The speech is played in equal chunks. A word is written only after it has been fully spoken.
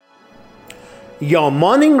Your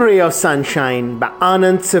Morning Ray of Sunshine by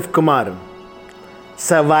Anand Sivkumaran.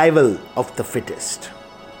 Survival of the fittest.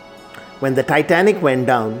 When the Titanic went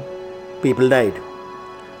down, people died.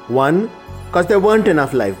 1. Because there weren't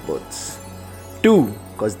enough lifeboats. 2.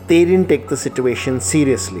 Because they didn't take the situation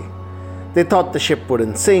seriously. They thought the ship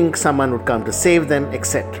wouldn't sink, someone would come to save them,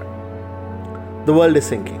 etc. The world is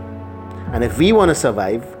sinking. And if we want to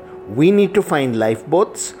survive, we need to find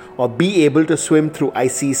lifeboats or be able to swim through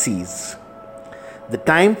icy seas. The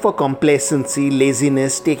time for complacency,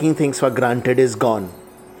 laziness, taking things for granted is gone.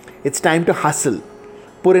 It's time to hustle,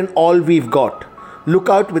 put in all we've got, look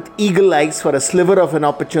out with eagle eyes for a sliver of an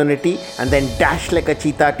opportunity and then dash like a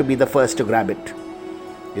cheetah to be the first to grab it.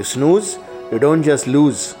 You snooze, you don't just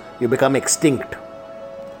lose, you become extinct.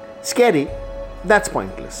 Scary? That's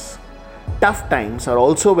pointless. Tough times are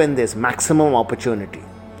also when there's maximum opportunity.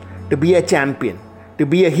 To be a champion, to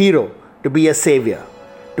be a hero, to be a savior,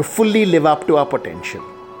 to fully live up to our potential.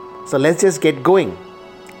 So let's just get going.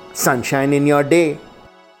 Sunshine in your day.